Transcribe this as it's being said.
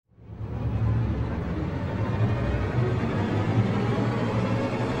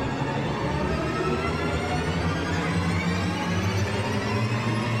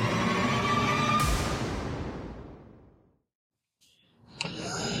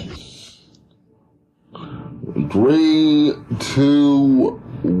Three, two,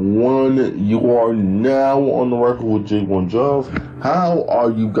 one. You are now on the record with J1 Jove. How are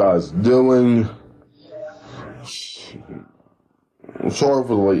you guys doing? Sorry for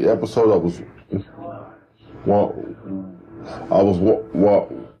the late episode. I was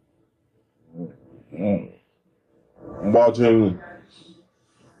watching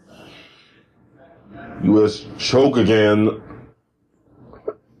U.S. choke again.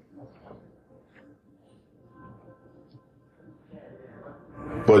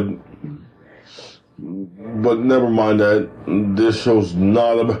 But never mind that. This show's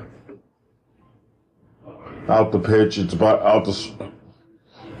not about out the pitch. It's about out the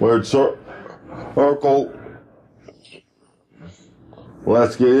squared circle.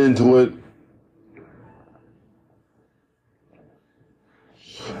 Let's get into it.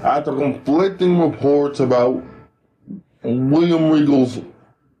 After conflicting reports about William Regal's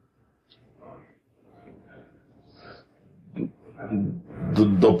the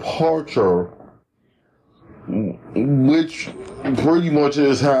departure, which pretty much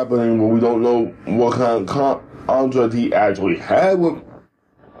is happening, but we don't know what kind of contract he actually had with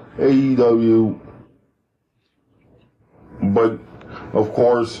AEW. But of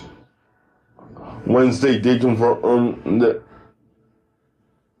course, Wednesday did confirm that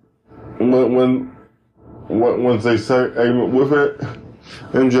once they say with it,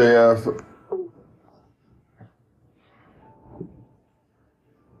 MJF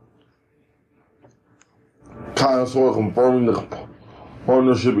kind of sort of confirming the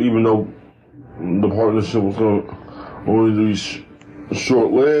partnership, even though the partnership was going to only be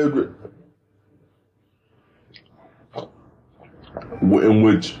short-lived, in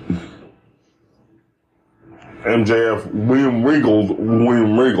which MJF William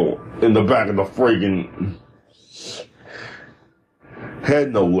Regal in the back of the friggin'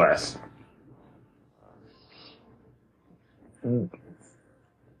 head, no less.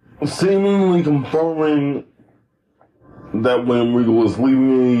 Seemingly confirming that William Regal is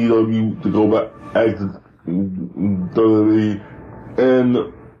leaving AEW to go back to WWE, and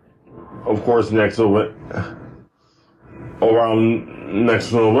of course around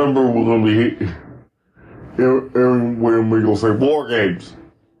next November we're going to be hearing William Regal say War Games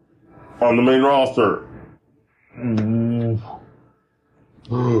on the main roster.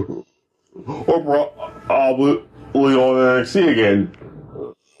 Or probably on NXT again.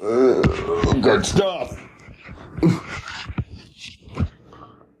 Good stuff.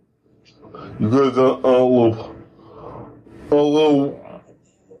 You guys a little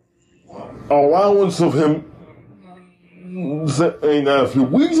allowance of him saying that a few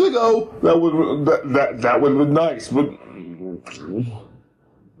weeks ago. That would have been nice, but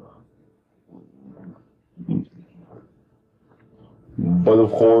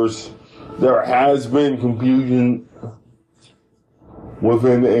of course there has been confusion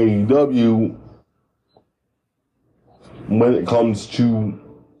within AEW when it comes to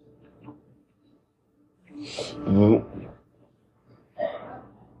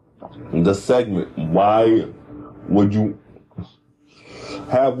the segment. Why would you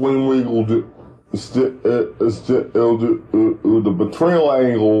have William Regal do the betrayal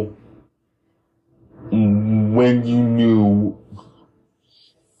angle when you knew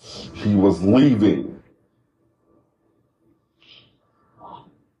he was leaving?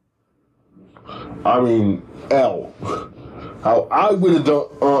 I mean, how I would have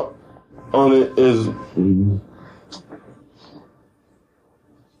done on it is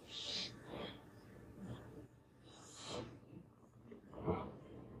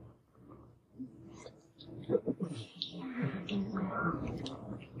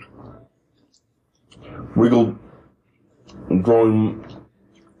Regal drawing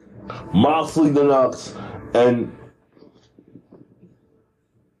Moxley the nuts, and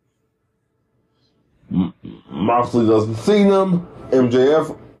Moxley doesn't see them.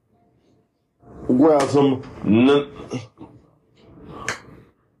 MJF grabs him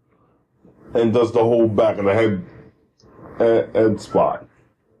and does the whole back of the head spot.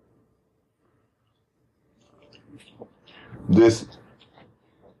 This,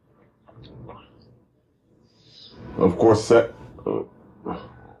 of course,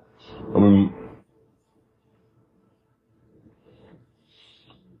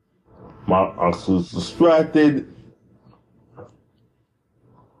 Moxley's distracted.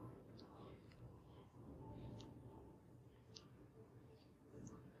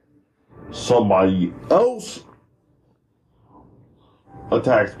 Somebody else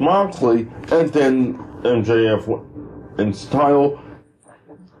attacks Moxley, and then MJF in style.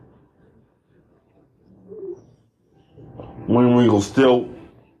 When Regal still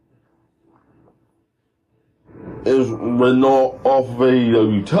is written off of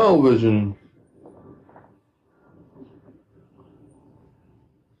AEW television,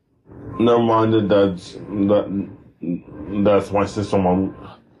 never mind that's my system. I'm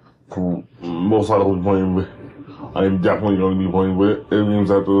most likely playing with. I'm definitely going to be playing with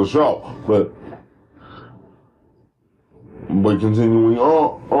games after the show, but continuing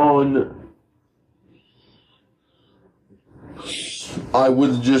on, I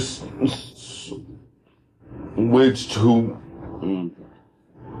would just switch to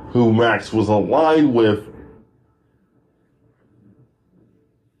who Max was aligned with.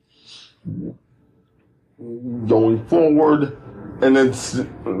 Going forward, and that's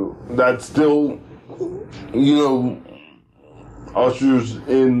still, ushers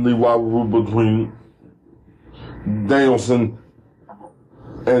in the rivalry between Danielson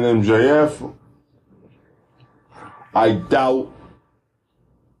and MJF. I doubt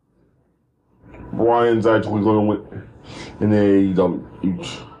Brian's actually going to win in the AEW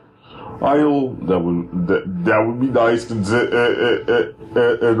title. That would be nice,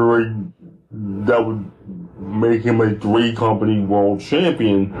 considering that would make him a 3-company world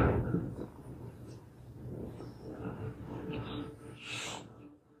champion.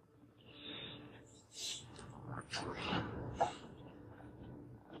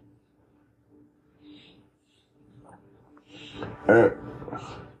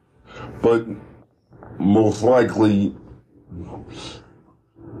 But most likely,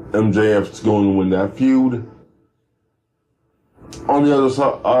 MJF's going to win that feud. On the other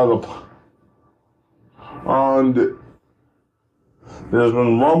side of the and there's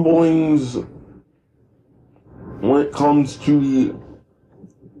been rumblings when it comes to the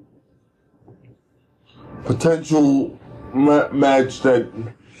potential match that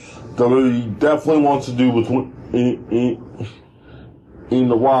WWE definitely wants to do between in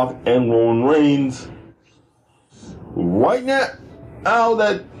The Rock and Roman Reigns. Right now,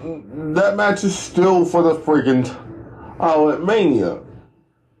 that match is still for the freaking at Mania.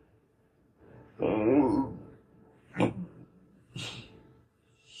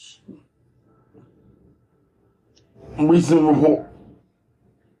 Recent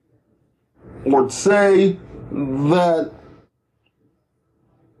reports say that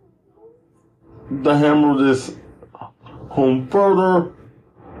the Hammer this home further,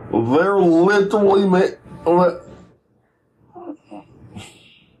 they're literally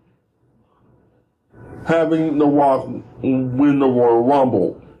having The Rock win the Royal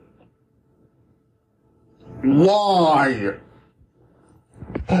Rumble. Why?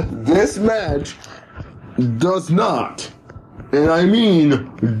 This match does not, and I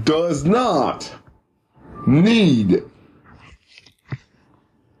mean does not, need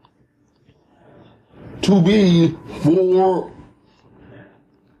to be for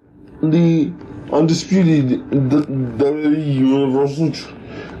the undisputed WWE Universal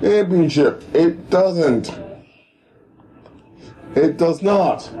Championship. It doesn't. It does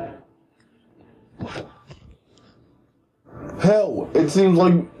not. Hell, it seems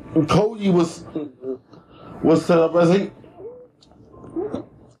like Cody was set up as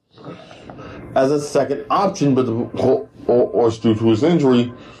a second option, but or due to his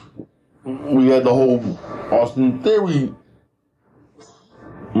injury, we had the whole Austin Theory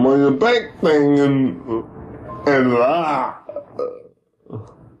Money in the Bank thing,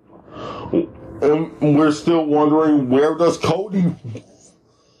 and we're still wondering, where does Cody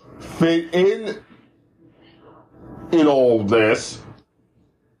fit in all of this?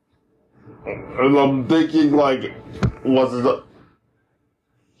 And I'm thinking, like, was it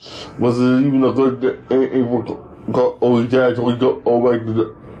even a good thing for to actually go back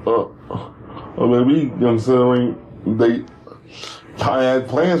to maybe considering they kind of had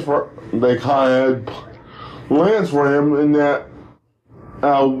plans for him, and that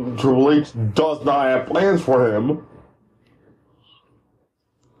Triple H does not have plans for him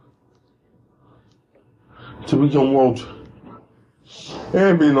to become world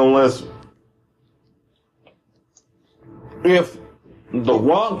champion unless if The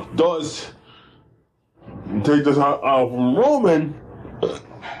Rock does take this out from Roman,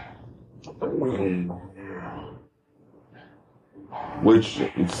 which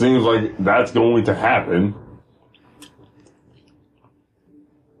it seems like that's going to happen.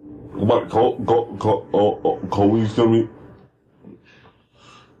 But Cody's gonna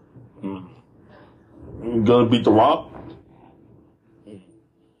beat The Rock.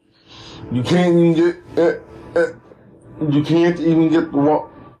 You can't even get The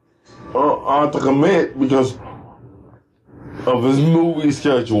Rock to commit because of his movie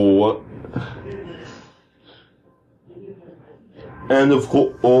schedule. And of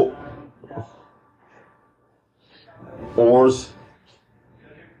course,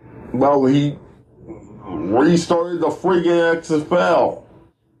 well, he restarted the freaking XFL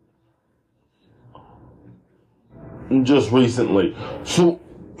just recently. So,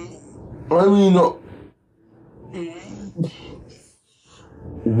 I mean,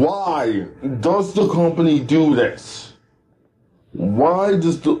 why does the company do this? Why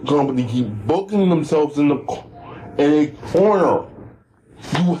does the company keep booking themselves in a corner?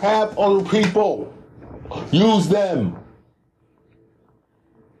 You have other people. Use them.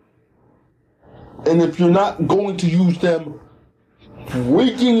 And if you're not going to use them,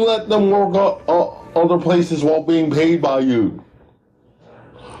 freaking let them work other places while being paid by you.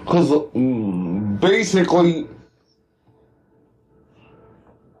 Because basically,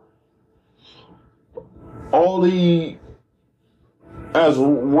 all the has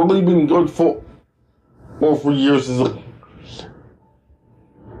really been good for years is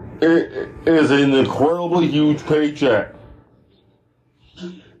an incredibly huge paycheck.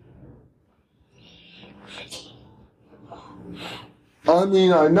 I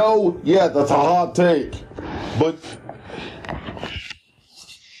mean, I know, yeah, that's a hot take, but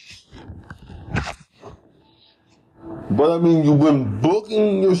I mean, you've been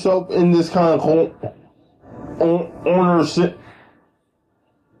booking yourself in this kind of ownership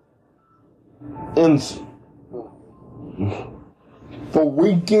for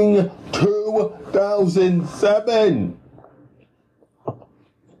weeking 2007.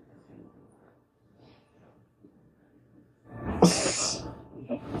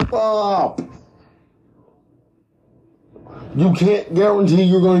 Stop. You can't guarantee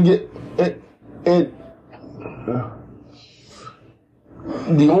you're going to get it.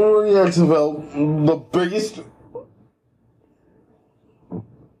 The owner of the XFL, the biggest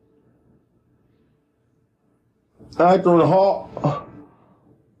actor in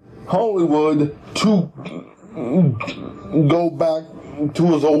Hollywood, to go back to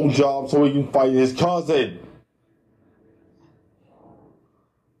his old job so he can fight his cousin.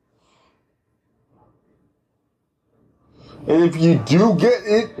 And if you do get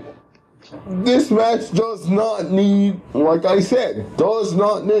it, this match does not need, like I said, does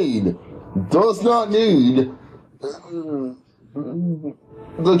not need the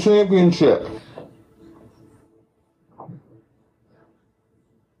championship.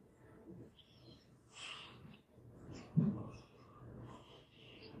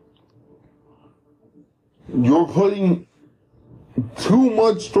 You're putting too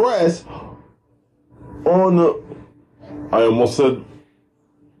much stress on I almost said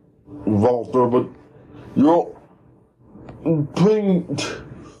Walter, but you're putting too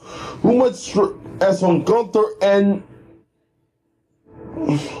much stress on Gunther and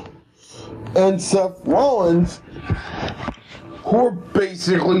Seth Rollins, who are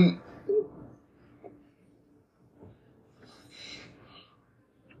basically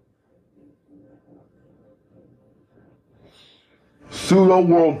pseudo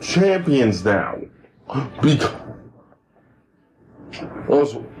world champions now, because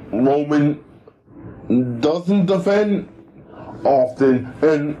Roman doesn't defend often,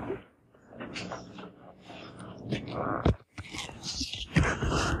 and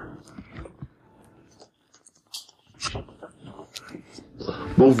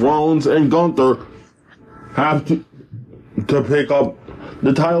both Rollins and Gunther have to pick up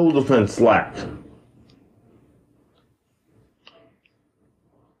the title defense slack.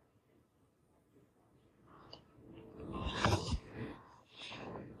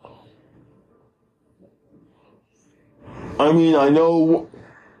 I mean, I know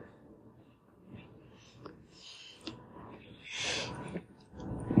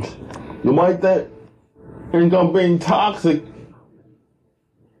you might think I'm being toxic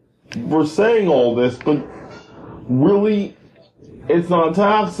for saying all this, but really, it's not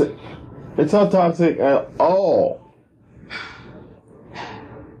toxic. It's not toxic at all.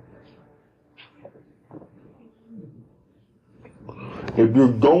 If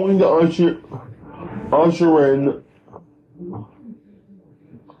you're going to usher in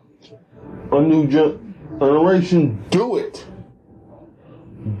a new generation, do it.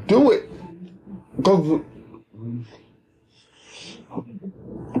 Do it.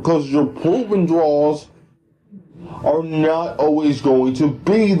 Because your proven draws are not always going to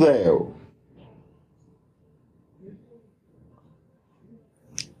be there.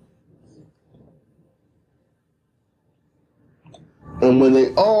 And when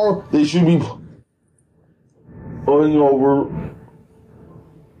they are, they should be putting over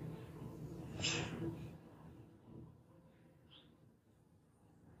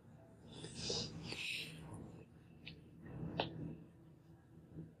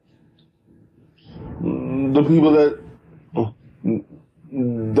the people that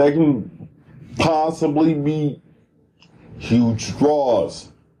that can possibly be huge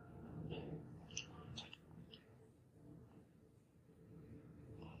draws.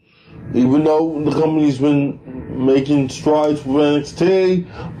 Even though the company's been making strides with NXT,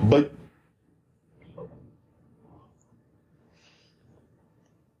 but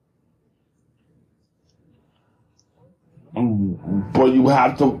you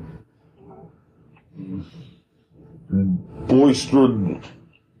have to bolster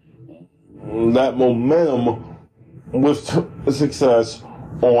that momentum with success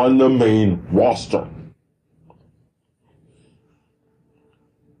on the main roster.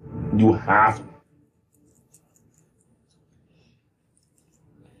 You have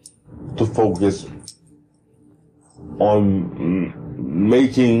to focus on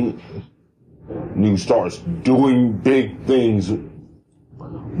making new stars, doing big things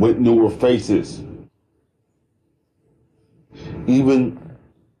with newer faces. Even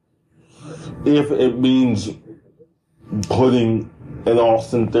if it means putting an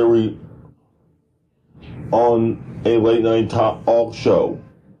Austin Theory on a late night talk show.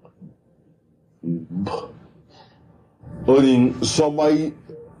 Putting somebody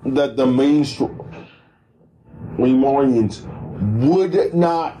that the mainstream audience would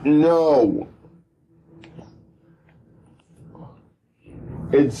not know.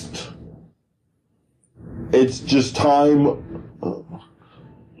 It's just time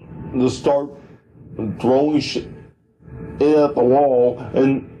to start throwing shit in at the wall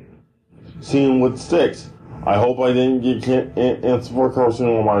and seeing what sticks. I hope I didn't get answer for cursing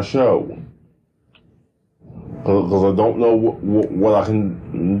on my show. Because I don't know what I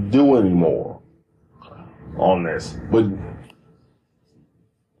can do anymore on this. But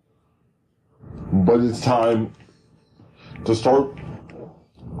it's time to start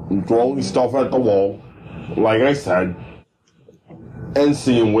throwing stuff at the wall, like I said, and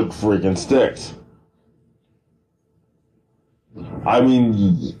seeing what freaking sticks. I mean,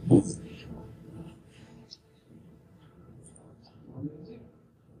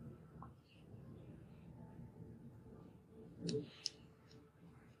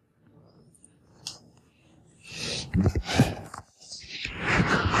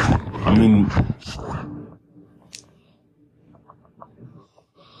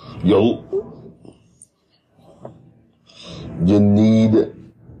 you need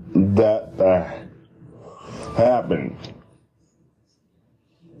that to happen.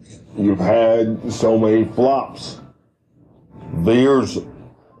 You've had so many flops. There's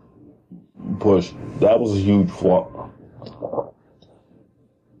push. That was a huge flop.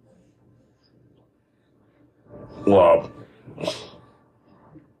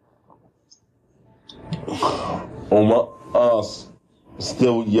 Us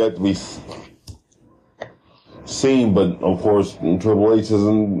still yet to be seen, but of course Triple H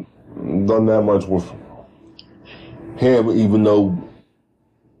hasn't done that much with him, even though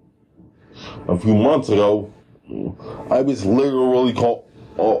a few months ago I was literally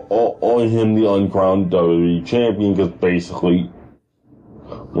on him the uncrowned WWE champion, because basically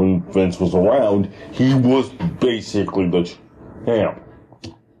when Vince was around, he was basically the champ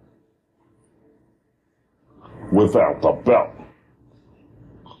without the belt.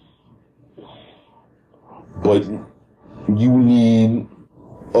 But you need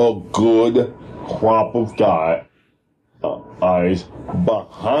a good crop of eyes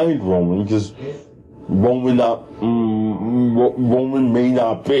behind Roman, because Roman may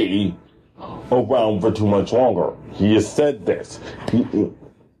not be around for too much longer. He has said this. He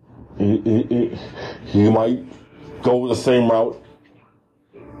might go the same route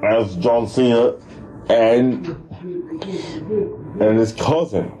as John Cena and his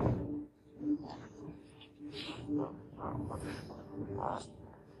cousin.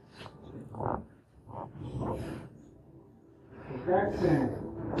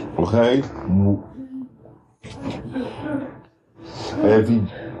 Okay? And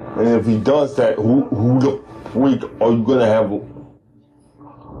if he does that, who the freak are you gonna have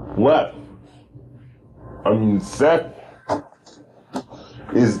left? I mean, Seth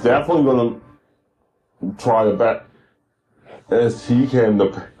is definitely gonna try to bet as he can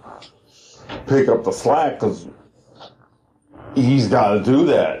to pick up the slack, because he's got to do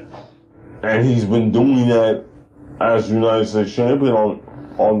that, and he's been doing that as United States Champion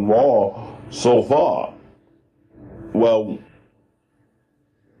on Raw so far. Well,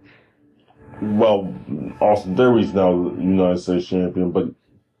 Austin Theory's now the United States Champion, but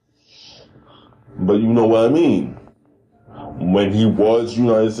you know what I mean. When he was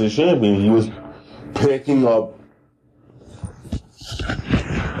United States Champion, he was picking up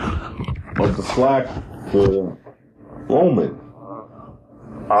the slack for Roman.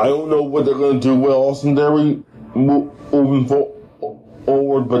 I don't know what they're going to do with Austin Theory moving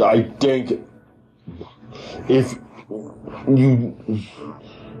forward, but I think if you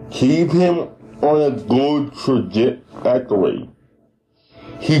keep him on a good trajectory,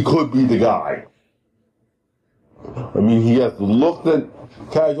 he could be the guy. I mean, he has the look that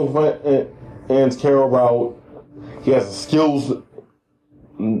casual fans care about. He has the skills that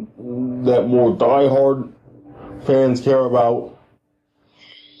more diehard fans care about.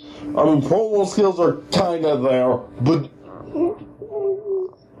 I mean, promo skills are kind of there, but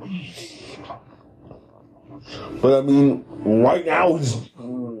I mean, right now he's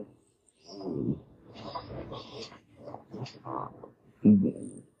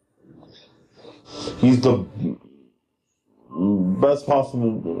the best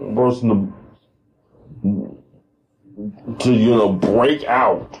possible person to break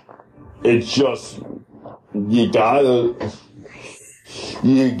out. It's just you gotta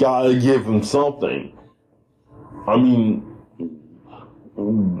give him something. I mean,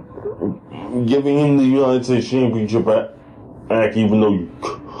 giving him the United States Championship back, even though you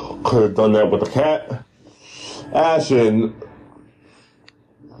could have done that with the cat Ash, and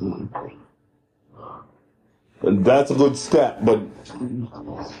that's a good step, but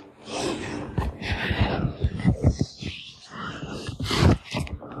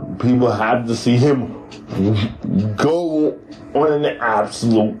people have to see him go on an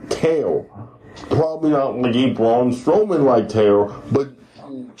absolute tear. Probably not like a Braun Strowman-like tear, but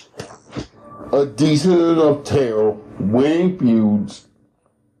a decent enough tear, winning feuds,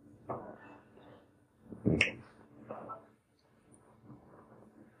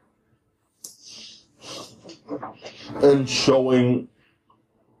 and showing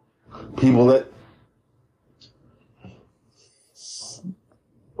people that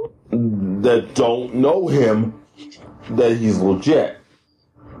don't know him that he's legit.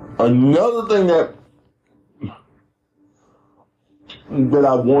 Another thing that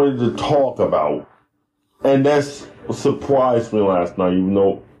I wanted to talk about, and that's surprised me last night, even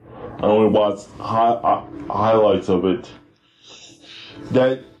though I only watched highlights of it,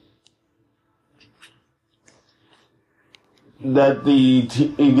 that the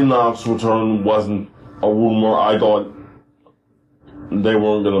Tegan Knox return wasn't a rumor. I thought they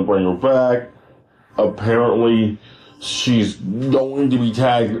weren't going to bring her back. Apparently, she's going to be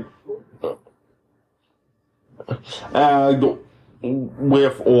tagged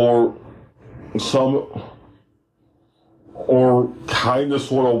with or kind of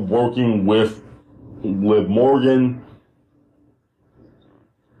sort of working with Liv Morgan.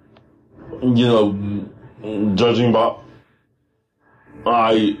 Judging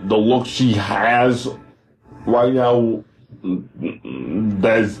by the look she has right now,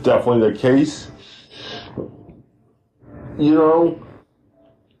 that's definitely the case.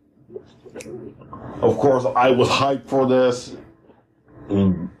 Of course, I was hyped for this.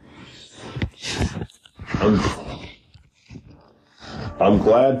 I'm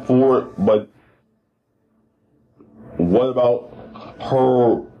glad for it, but what about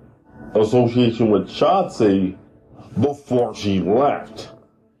her association with Shotzi before she left?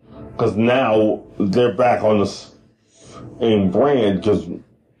 Because now they're back on the same brand,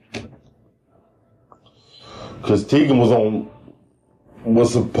 because Tegan was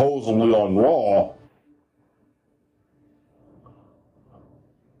supposedly on Raw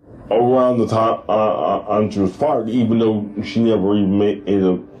around the time she was fired, even though she never even made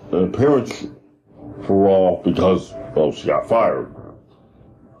an appearance for Raw because, well, she got fired.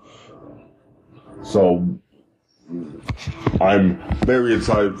 So I'm very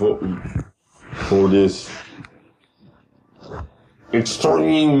excited for this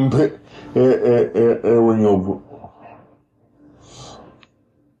extreme airing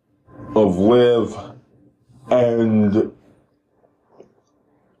of Liv and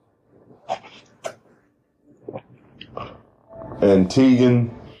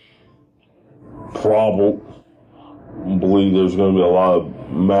Tegan. Probably there's going to be a lot of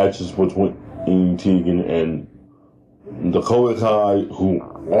matches between Tegan and Dakota Kai, who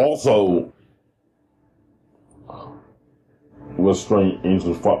also was thrown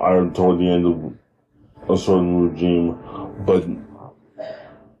into fire toward the end of a certain regime, but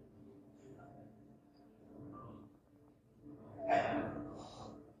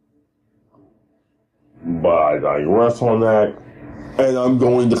I digress on that, and I'm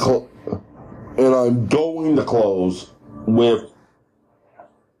going to close with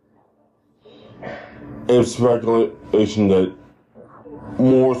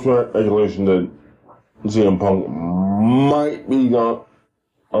more speculation that CM Punk might be gone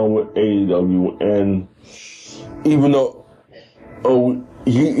with AEW, and even though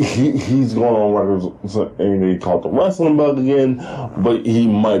he's going on record saying he caught the wrestling bug again, but he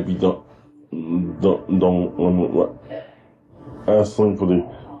might be done wrestling for the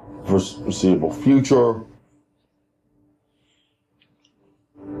foreseeable future.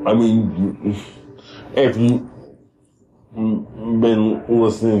 I mean, if you've been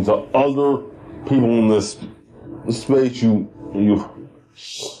listening to other people in this space, you've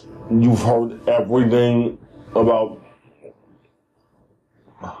heard everything about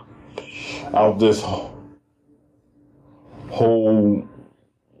this whole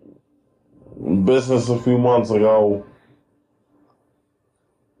business a few months ago.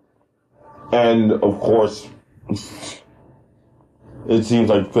 And of course, it seems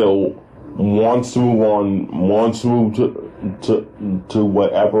like Phil wants to move on, wants to move to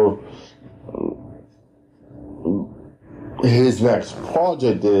whatever his next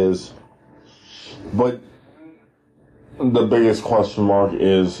project is. But the biggest question mark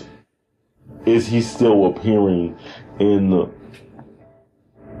is he still appearing in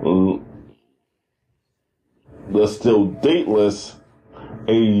the still dateless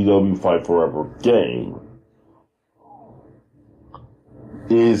AEW Fight Forever game?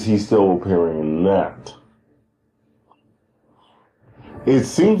 Is he still appearing in that? It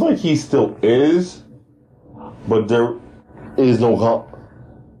seems like he still is, but there is no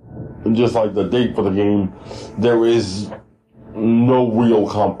just like the date for the game, there is no real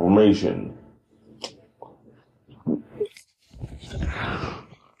confirmation.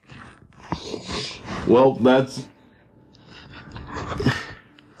 Well, that's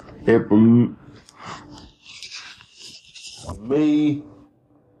it from me.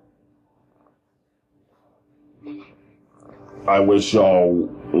 I wish y'all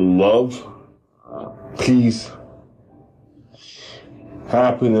love, peace,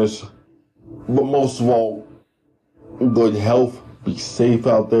 happiness, but most of all, good health. Be safe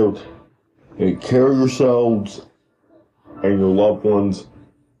out there. Take care of yourselves and your loved ones.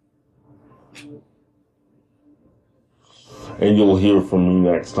 And you'll hear from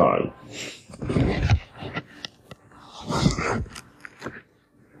me next time.